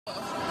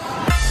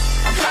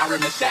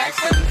starring Miss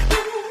Jackson.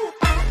 Ooh,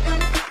 I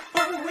am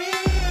for real.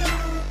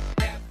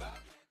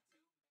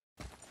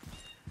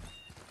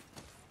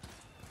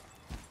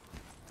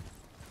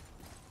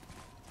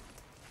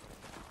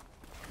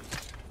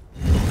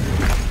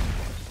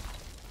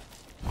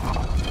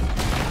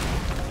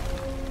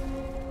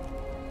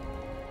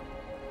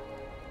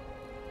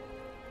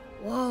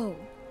 Whoa.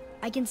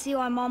 I can see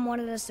why Mom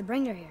wanted us to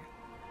bring her here.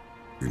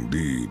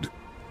 Indeed.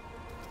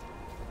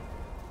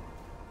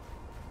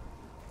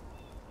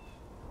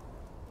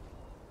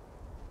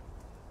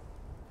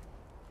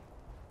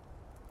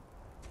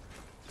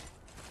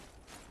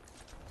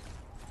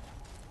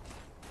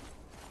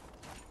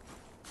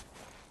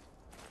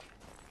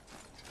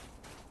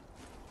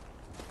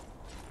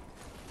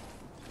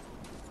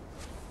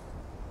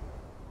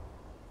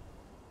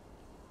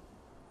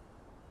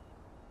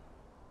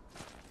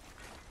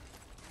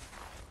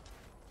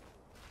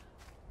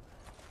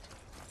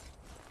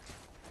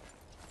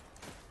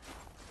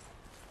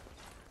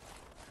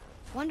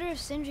 Wonder if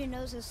Sindri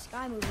knows his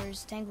sky mover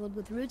is tangled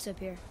with roots up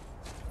here.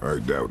 I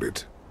doubt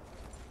it.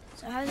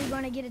 So how's he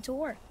going to get it to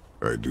work?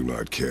 I do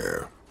not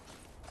care.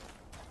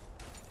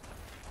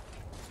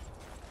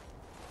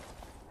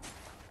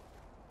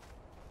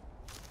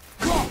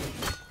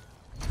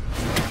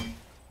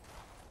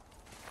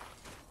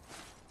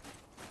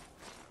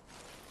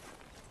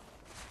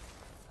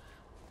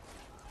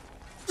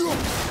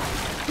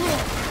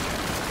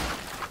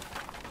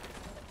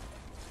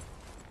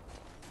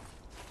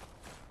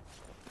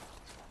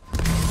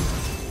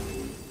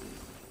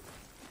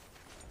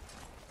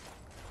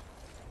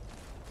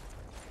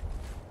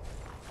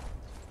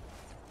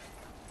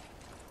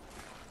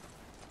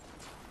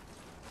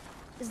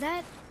 Is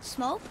that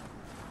smoke?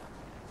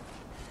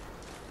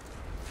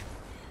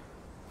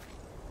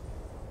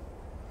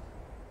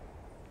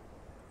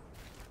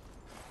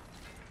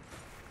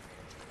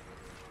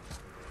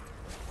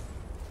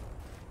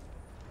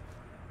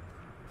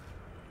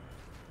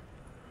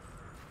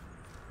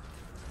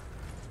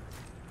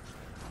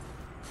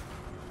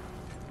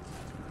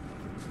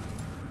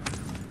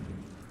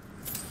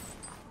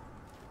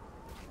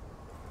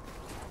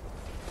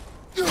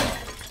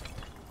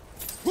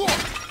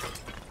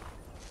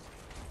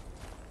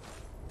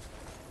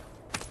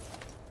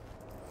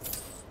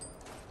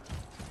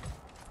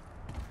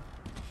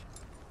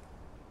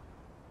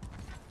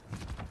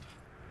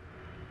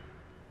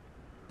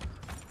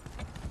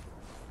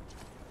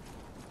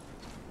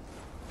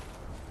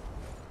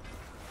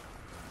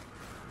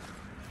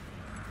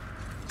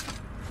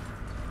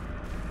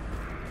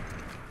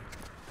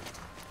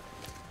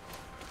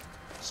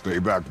 Stay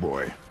back,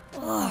 boy.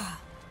 Ugh.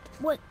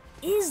 What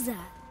is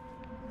that?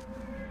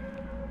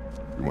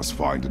 We must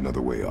find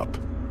another way up.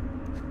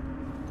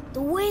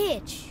 The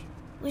witch!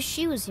 Wish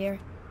she was here.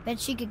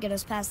 Bet she could get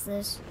us past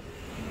this.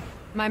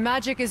 My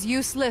magic is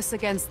useless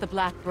against the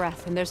Black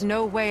Breath, and there's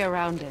no way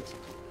around it.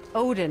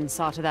 Odin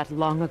saw to that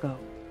long ago.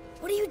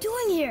 What are you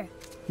doing here?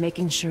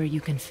 Making sure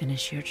you can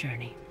finish your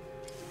journey.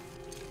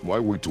 Why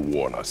wait to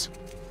warn us?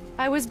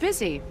 I was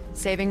busy,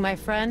 saving my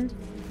friend,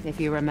 if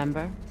you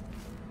remember.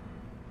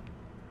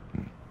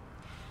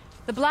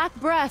 The Black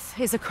Breath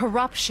is a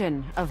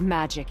corruption of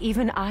magic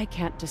even I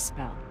can't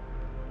dispel.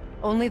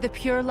 Only the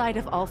pure light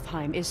of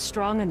Alfheim is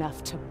strong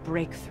enough to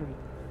break through.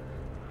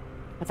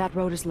 But that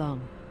road is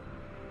long.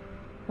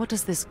 What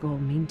does this goal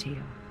mean to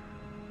you?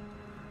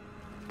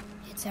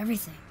 It's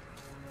everything.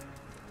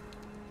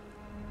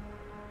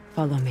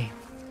 Follow me.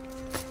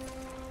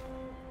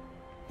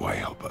 Why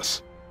help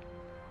us?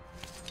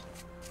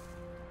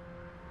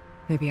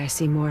 Maybe I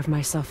see more of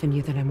myself in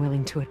you than I'm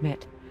willing to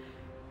admit.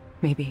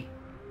 Maybe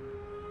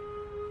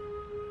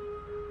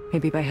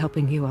by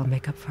helping you, I'll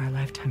make up for a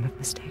lifetime of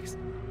mistakes.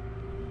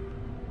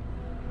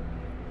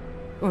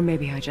 Or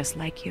maybe I just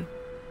like you.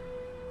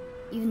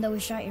 Even though we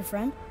shot your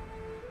friend?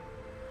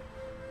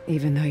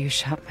 Even though you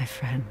shot my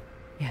friend,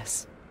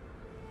 yes.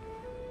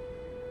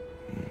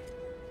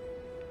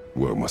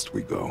 Where must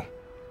we go?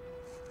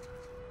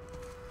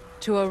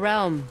 To a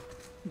realm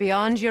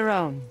beyond your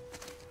own.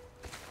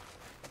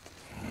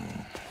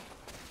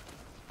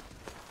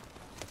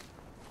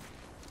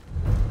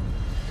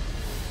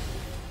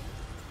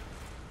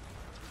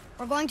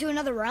 We're going to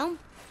another realm?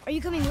 Are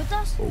you coming with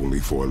us? Only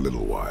for a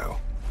little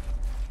while.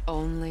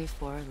 Only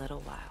for a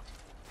little while.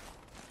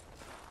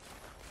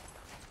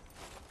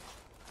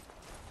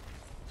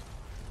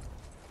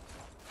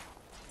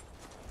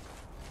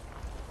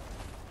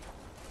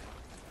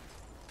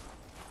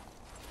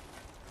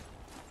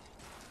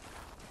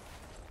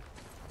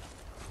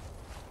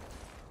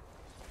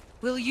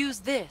 We'll use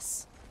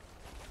this.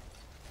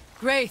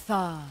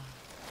 Graythaw.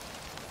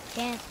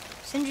 Can't.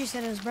 Sindri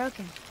said it was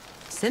broken.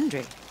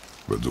 Sindri?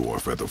 The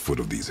dwarf at the foot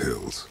of these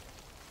hills.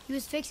 He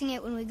was fixing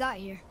it when we got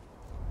here.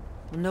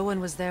 No one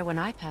was there when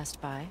I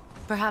passed by.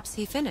 Perhaps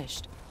he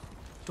finished.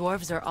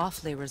 Dwarves are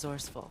awfully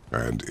resourceful.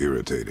 And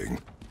irritating,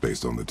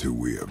 based on the two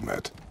we have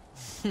met.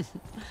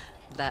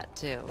 That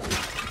too.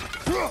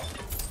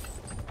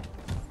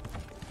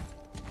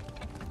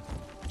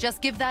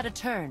 Just give that a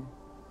turn.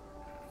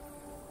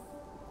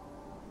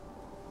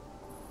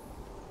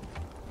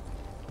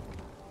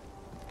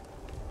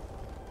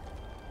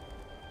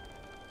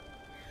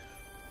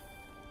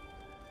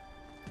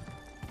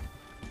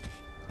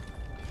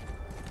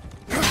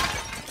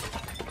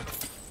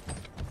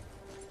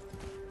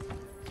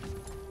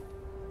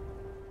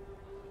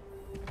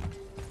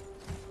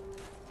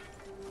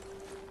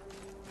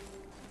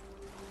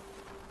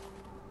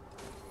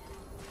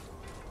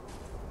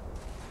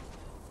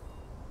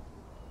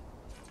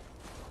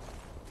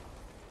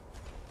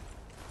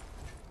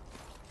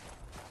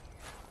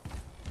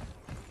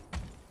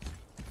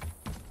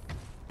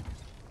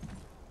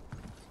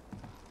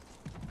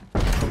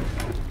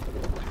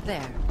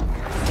 There.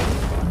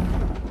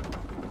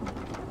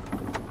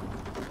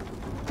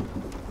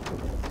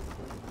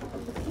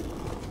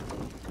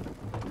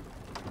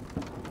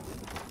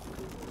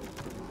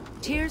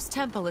 Tyr's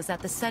temple is at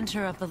the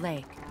center of the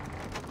lake.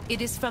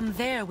 It is from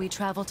there we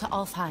travel to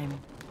Alfheim.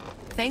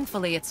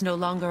 Thankfully, it's no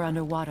longer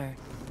underwater.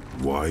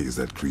 Why is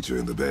that creature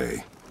in the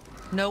bay?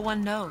 No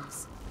one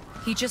knows.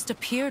 He just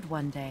appeared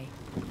one day.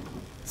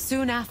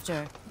 Soon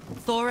after,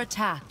 Thor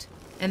attacked,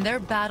 and their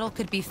battle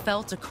could be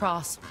felt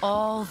across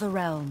all the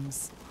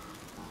realms.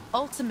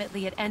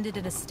 Ultimately, it ended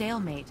in a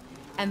stalemate,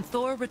 and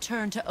Thor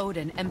returned to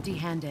Odin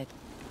empty-handed.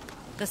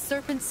 The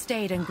serpent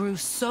stayed and grew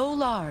so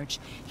large,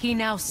 he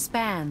now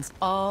spans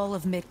all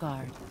of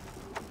Midgard.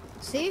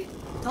 See?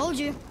 Told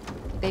you.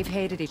 They've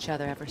hated each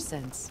other ever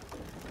since,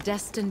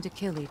 destined to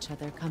kill each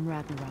other come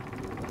Ragnarok.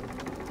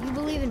 You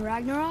believe in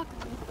Ragnarok?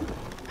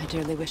 I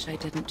dearly wish I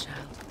didn't,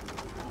 child.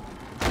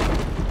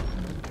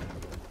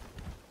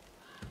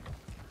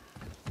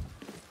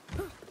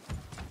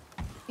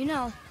 You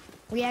know,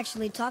 we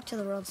actually talked to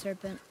the World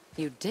Serpent.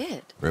 You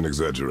did? An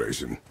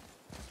exaggeration.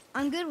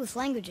 I'm good with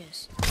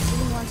languages,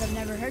 even ones I've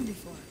never heard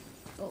before.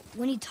 But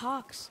when he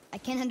talks, I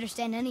can't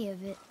understand any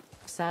of it.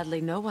 Sadly,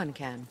 no one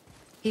can.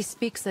 He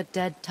speaks a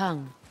dead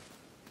tongue.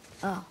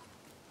 Oh.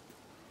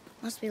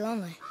 Must be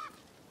lonely.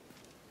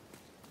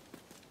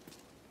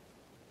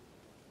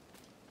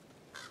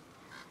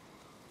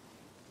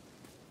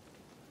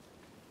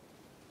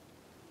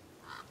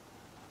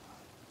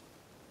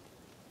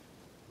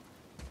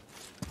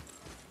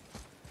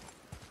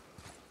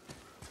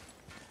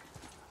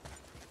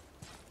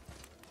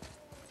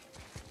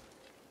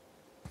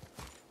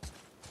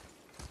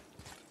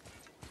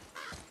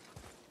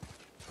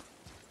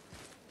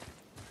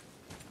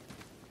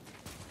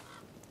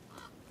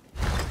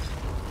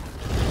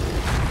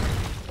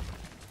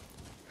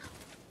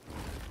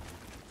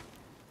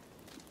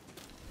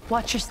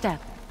 Watch your step.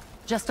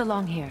 Just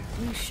along here.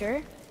 You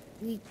sure?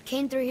 We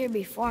came through here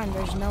before and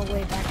there's no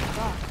way back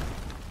across.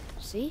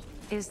 See?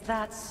 Is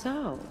that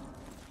so?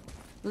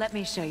 Let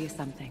me show you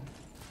something.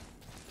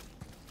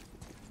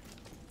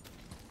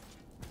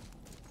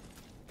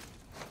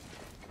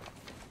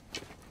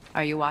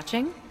 Are you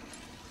watching?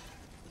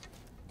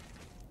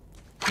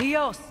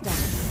 Hiosta.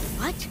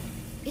 What?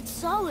 It's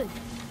solid.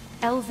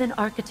 Elven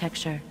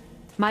architecture.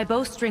 My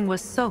bowstring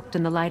was soaked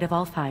in the light of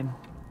Alfheim.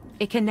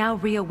 It can now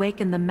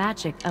reawaken the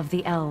magic of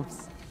the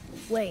elves.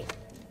 Wait,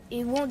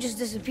 it won't just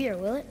disappear,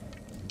 will it?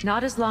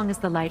 Not as long as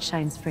the light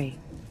shines free.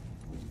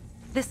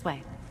 This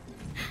way.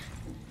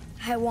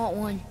 I want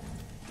one.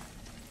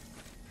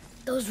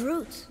 Those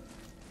roots.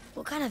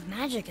 What kind of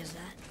magic is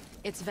that?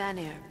 It's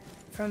Vanir.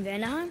 From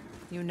Vanaheim?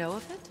 You know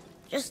of it?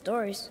 Just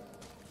stories.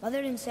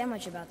 Mother didn't say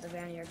much about the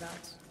Vanir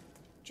gods.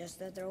 Just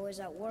that they're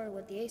always at war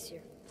with the Aesir.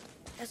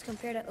 As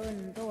compared to Odin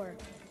and Thor,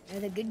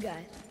 they're the good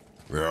guys.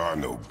 There are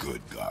no good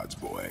gods,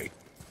 boy.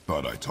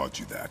 Thought I taught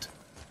you that.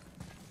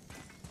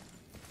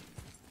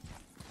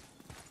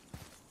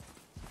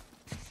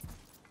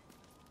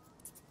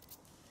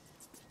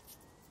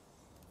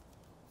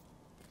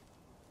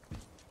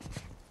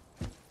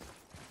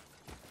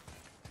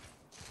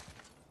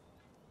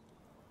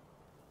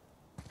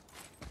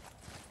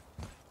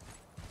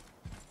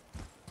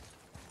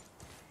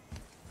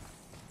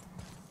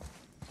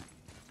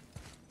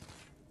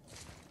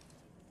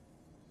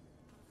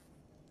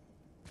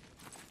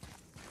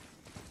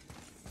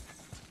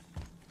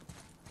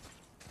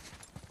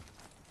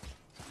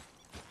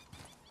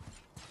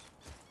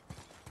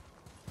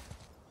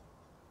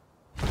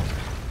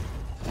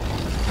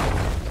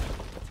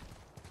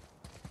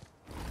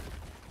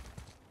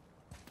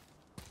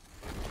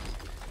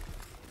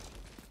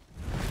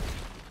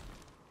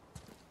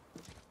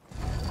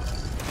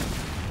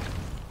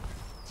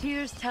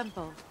 Tyr's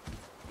temple.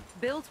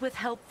 Built with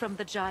help from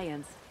the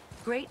giants,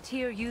 Great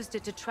Tyr used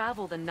it to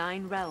travel the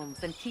 9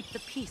 realms and keep the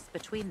peace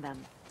between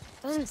them.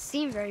 Doesn't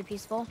seem very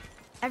peaceful.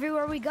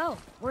 Everywhere we go,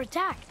 we're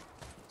attacked.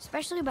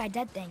 Especially by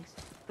dead things.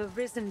 The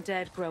risen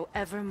dead grow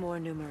ever more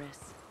numerous.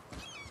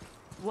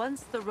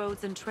 Once the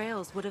roads and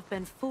trails would have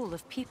been full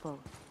of people.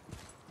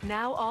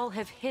 Now all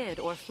have hid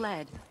or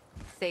fled,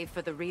 save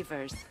for the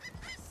Reavers,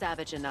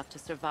 savage enough to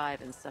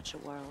survive in such a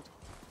world.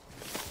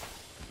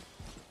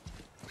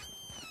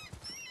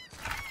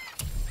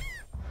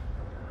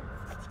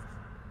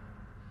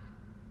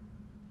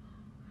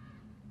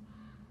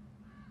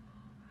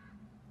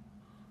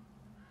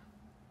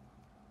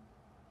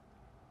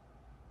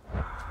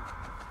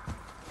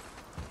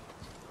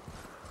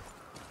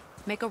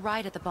 Make a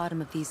right at the bottom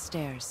of these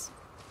stairs.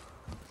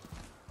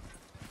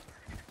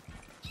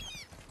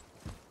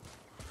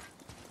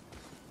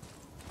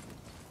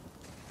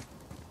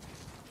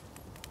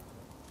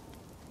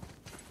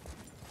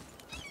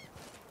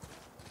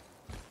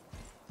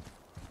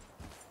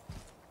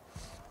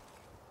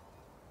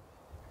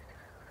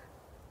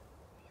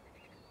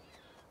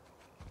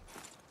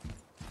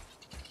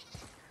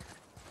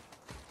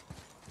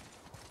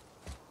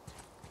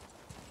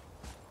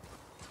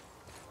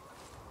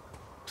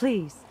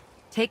 Please,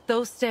 take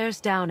those stairs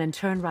down and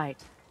turn right.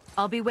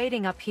 I'll be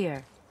waiting up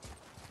here.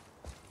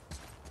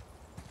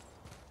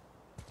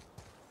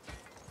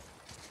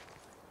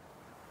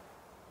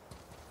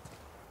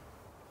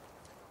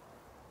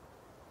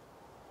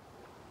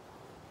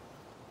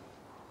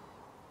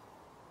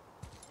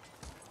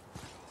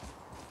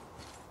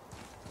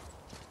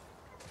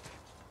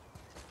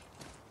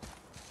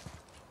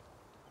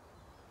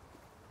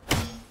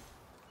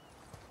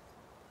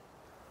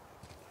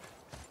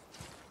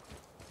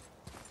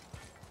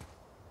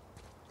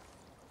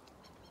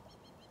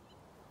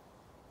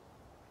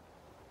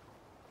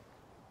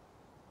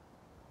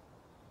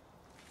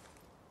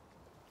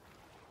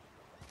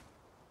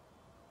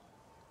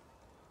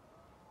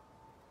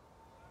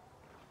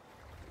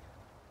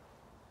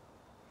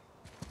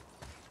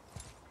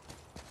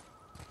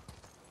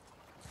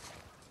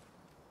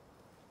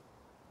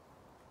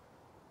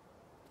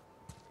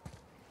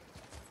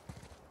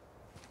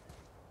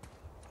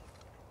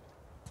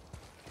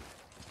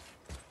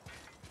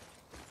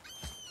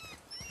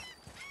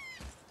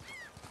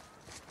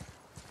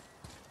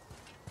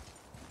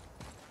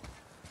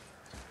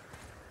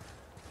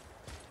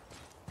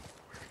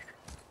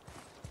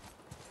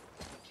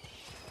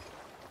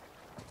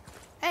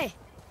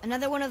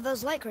 Another one of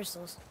those light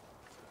crystals.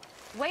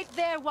 Wait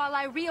there while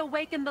I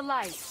reawaken the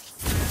light.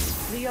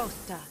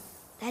 Liosta.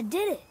 That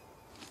did it.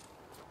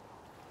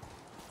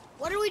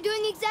 What are we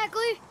doing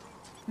exactly?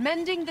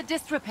 Mending the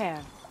disrepair.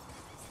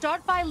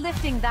 Start by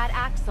lifting that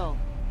axle.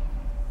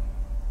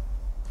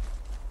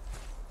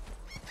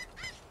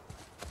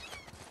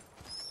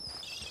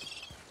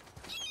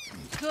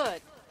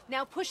 Good.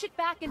 Now push it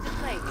back into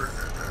place.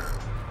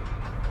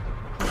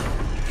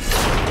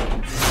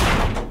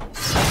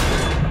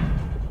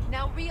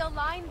 Now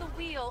realign the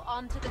wheel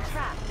onto the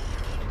track.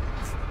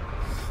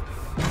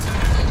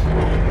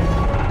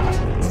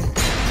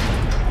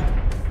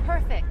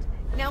 Perfect.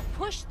 Now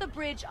push the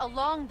bridge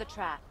along the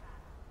track.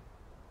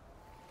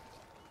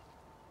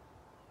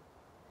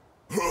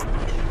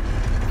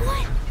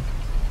 What?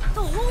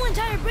 The whole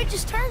entire bridge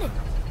is turning.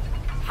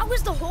 How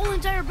is the whole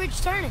entire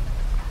bridge turning?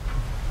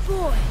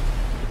 Boy,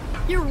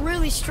 you're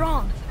really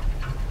strong.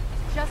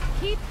 Just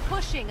keep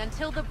pushing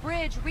until the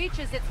bridge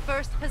reaches its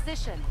first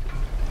position.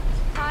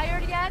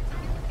 Tired yet?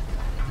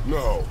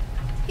 No.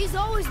 He's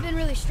always been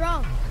really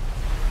strong.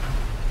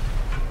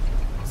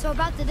 So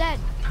about the dead.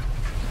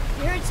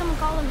 We heard someone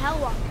call them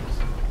Hellwalkers.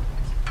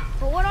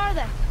 But what are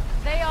they?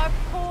 They are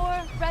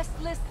poor,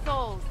 restless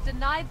souls,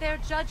 denied their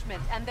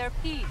judgment and their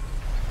peace.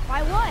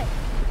 By what?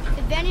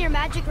 Did Vanir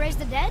magic raise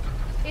the dead?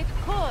 It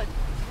could,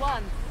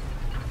 once.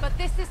 But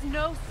this is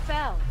no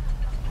spell.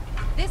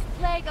 This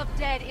plague of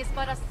dead is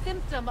but a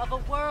symptom of a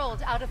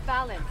world out of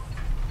balance.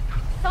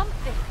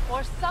 Something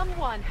or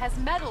someone has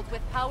meddled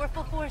with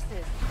powerful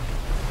forces.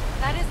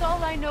 That is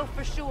all I know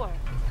for sure.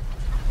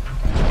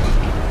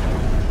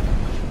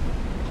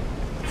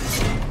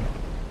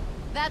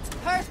 That's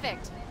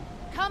perfect.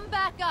 Come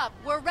back up.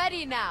 We're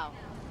ready now.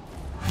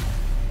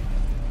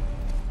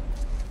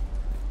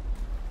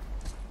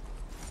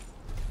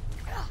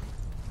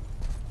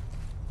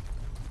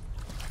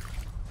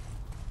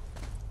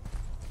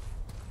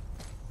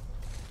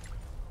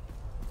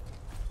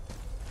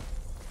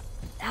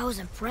 That was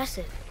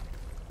impressive.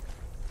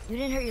 You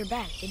didn't hurt your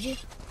back, did you?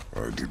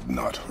 I did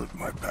not hurt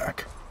my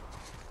back.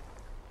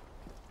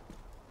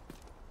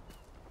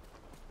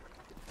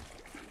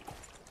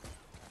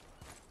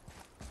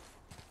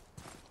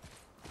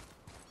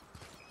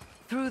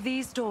 Through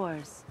these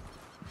doors.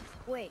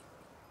 Wait,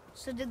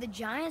 so did the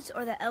Giants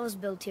or the Elves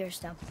build Tyr's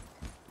temple?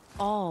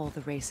 All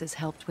the races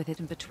helped with it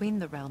in between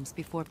the realms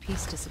before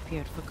peace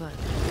disappeared for good.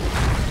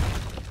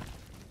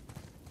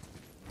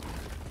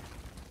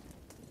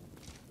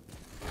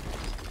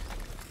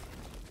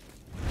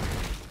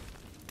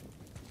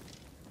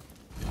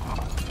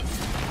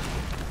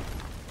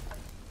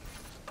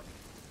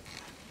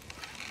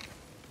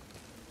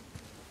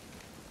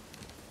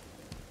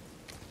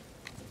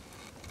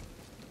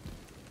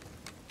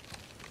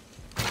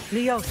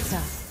 Liosa.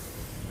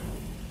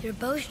 Your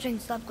bowstring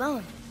stopped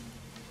glowing.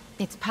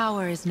 Its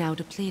power is now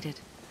depleted.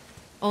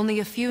 Only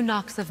a few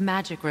knocks of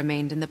magic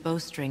remained in the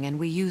bowstring, and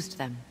we used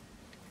them.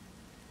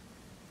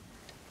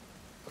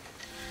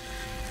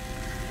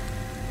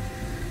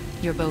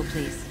 Your bow,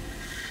 please.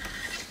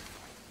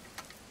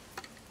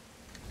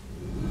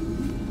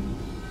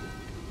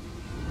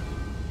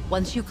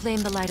 Once you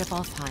claim the Light of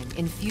Alfheim,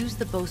 infuse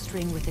the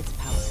bowstring with its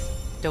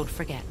power. Don't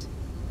forget.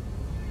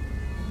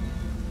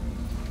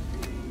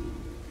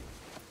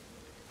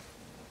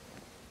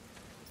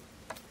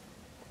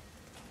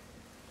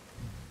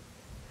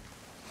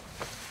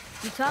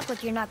 You talk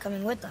like you're not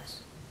coming with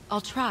us.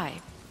 I'll try,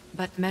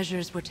 but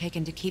measures were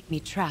taken to keep me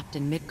trapped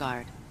in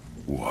Midgard.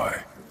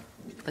 Why?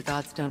 The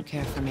gods don't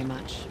care for me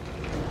much.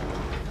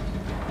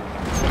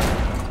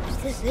 Is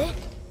this it?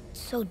 It's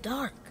so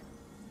dark.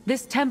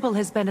 This temple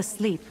has been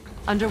asleep,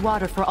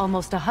 underwater for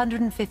almost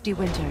 150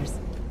 winters.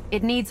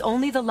 It needs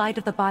only the light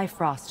of the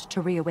Bifrost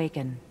to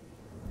reawaken.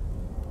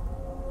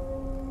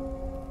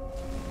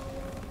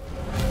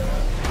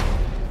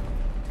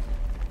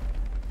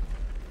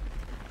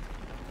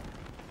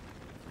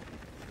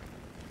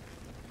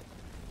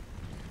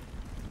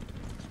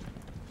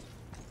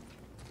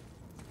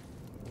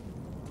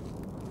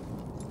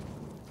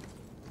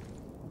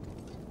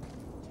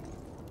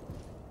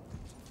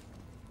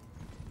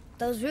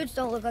 Those roots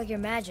don't look like your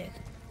magic.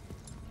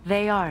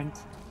 They aren't.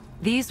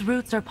 These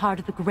roots are part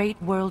of the Great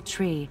World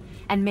Tree,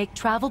 and make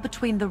travel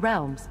between the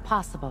realms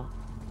possible.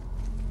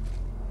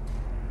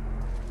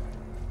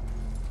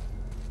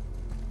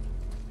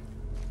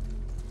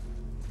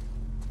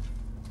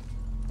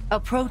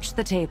 Approach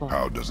the table.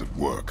 How does it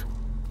work?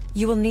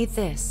 You will need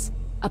this,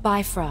 a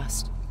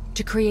Bifrost,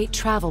 to create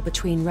travel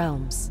between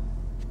realms.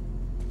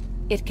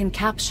 It can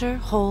capture,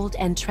 hold,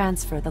 and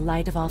transfer the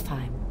Light of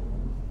Alfheim.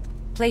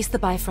 Place the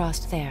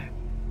Bifrost there.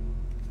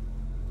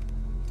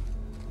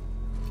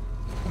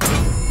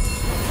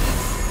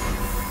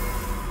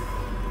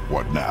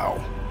 What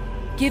now?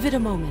 Give it a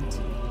moment.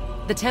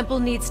 The temple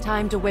needs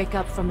time to wake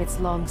up from its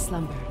long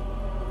slumber.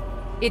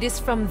 It is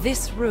from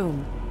this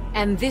room,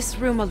 and this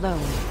room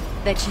alone,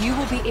 that you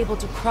will be able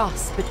to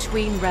cross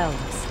between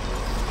realms.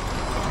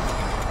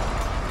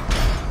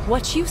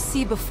 What you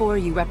see before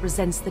you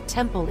represents the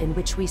temple in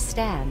which we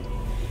stand,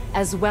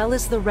 as well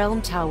as the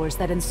realm towers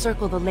that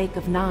encircle the Lake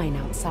of Nine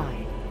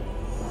outside.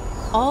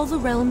 All the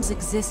realms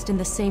exist in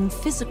the same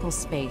physical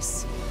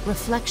space,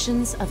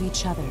 reflections of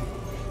each other.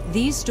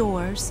 These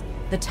doors,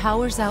 the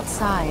towers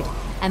outside,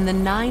 and the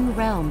 9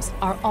 realms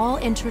are all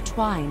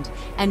intertwined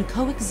and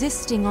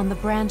coexisting on the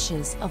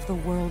branches of the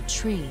World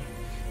Tree,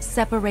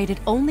 separated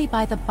only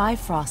by the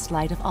Bifrost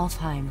light of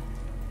Alfheim.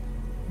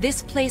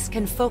 This place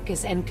can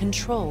focus and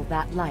control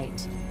that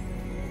light.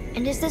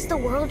 And is this the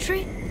World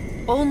Tree?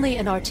 Only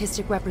an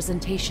artistic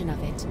representation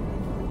of it.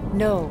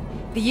 No,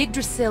 the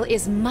Yggdrasil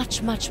is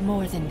much, much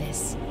more than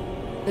this.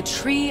 The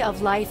Tree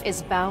of Life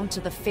is bound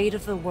to the fate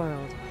of the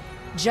world,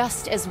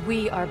 just as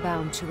we are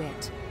bound to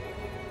it.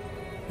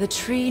 The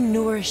tree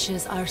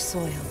nourishes our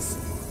soils.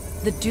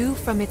 The dew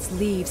from its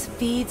leaves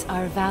feeds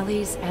our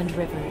valleys and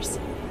rivers.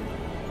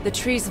 The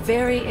tree's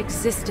very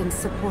existence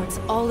supports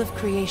all of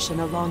creation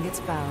along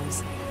its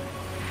boughs.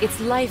 Its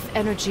life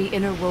energy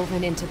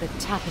interwoven into the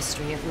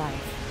tapestry of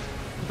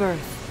life.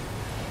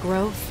 Birth,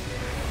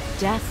 growth,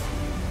 death,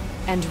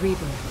 and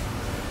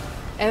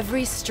rebirth.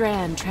 Every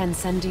strand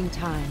transcending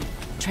time,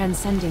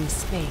 transcending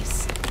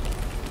space.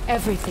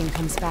 Everything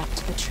comes back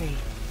to the tree.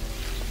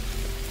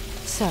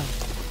 So,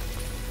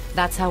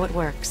 that's how it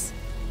works.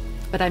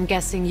 But I'm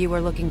guessing you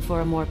were looking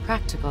for a more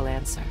practical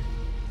answer.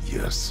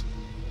 Yes.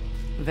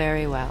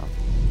 Very well.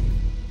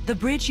 The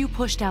bridge you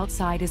pushed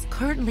outside is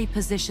currently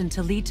positioned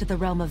to lead to the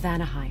realm of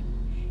Vanaheim.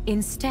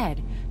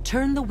 Instead,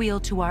 turn the wheel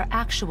to our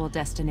actual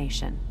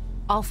destination,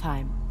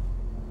 Alfheim.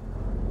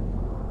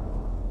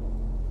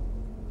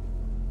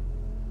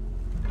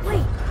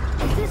 Wait,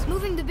 is this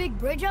moving the big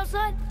bridge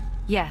outside?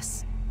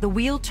 Yes, the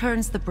wheel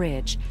turns the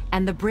bridge,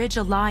 and the bridge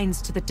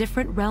aligns to the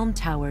different realm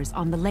towers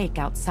on the lake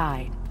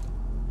outside.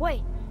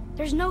 Wait,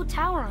 there's no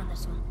tower on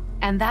this one.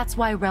 And that's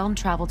why realm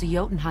travel to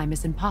Jotunheim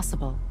is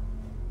impossible.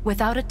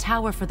 Without a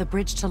tower for the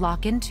bridge to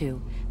lock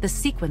into, the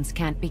sequence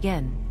can't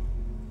begin.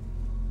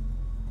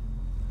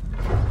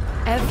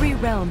 Every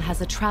realm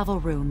has a travel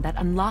room that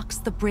unlocks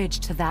the bridge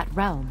to that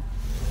realm.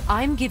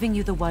 I'm giving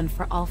you the one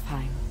for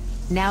Alfheim.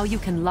 Now you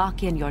can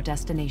lock in your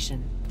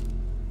destination.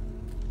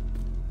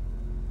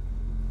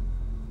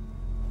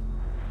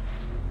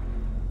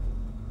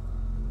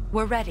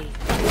 We're ready.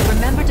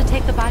 Remember to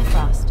take the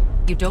Bifrost.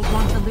 You don't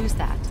want to lose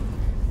that.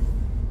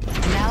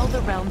 Now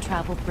the realm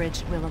travel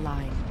bridge will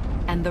align,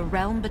 and the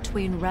realm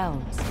between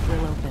realms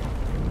will open.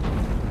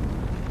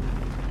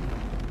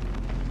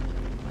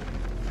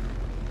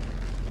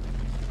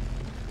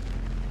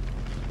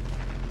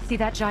 See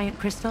that giant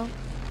crystal?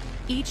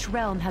 Each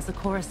realm has a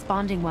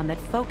corresponding one that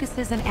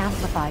focuses and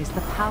amplifies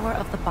the power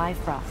of the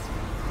Bifrost,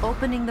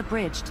 opening the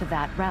bridge to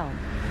that realm.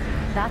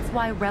 That's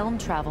why realm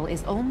travel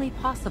is only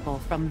possible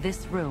from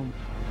this room.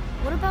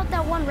 What about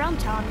that one realm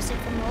tower missing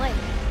from the lake?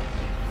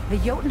 The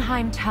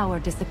Jotunheim Tower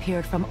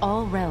disappeared from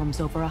all realms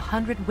over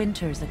 100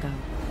 winters ago,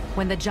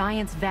 when the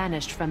giants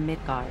vanished from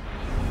Midgard.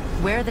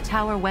 Where the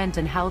tower went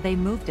and how they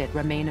moved it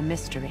remain a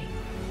mystery.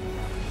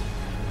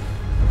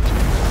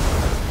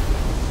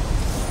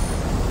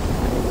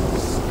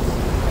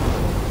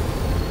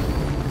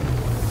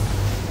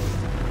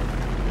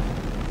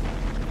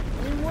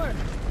 It didn't work.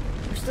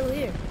 We're still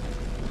here.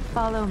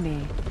 Follow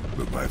me.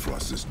 The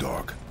Bifrost is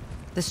dark.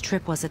 This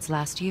trip was its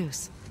last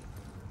use.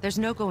 There's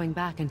no going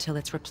back until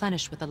it's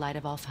replenished with the light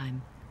of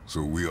Alfheim.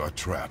 So we are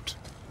trapped.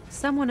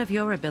 Someone of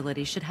your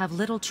ability should have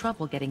little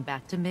trouble getting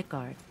back to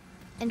Midgard.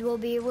 And we'll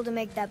be able to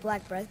make that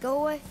black breath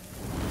go away?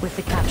 With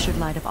the captured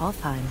light of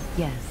Alfheim,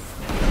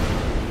 yes.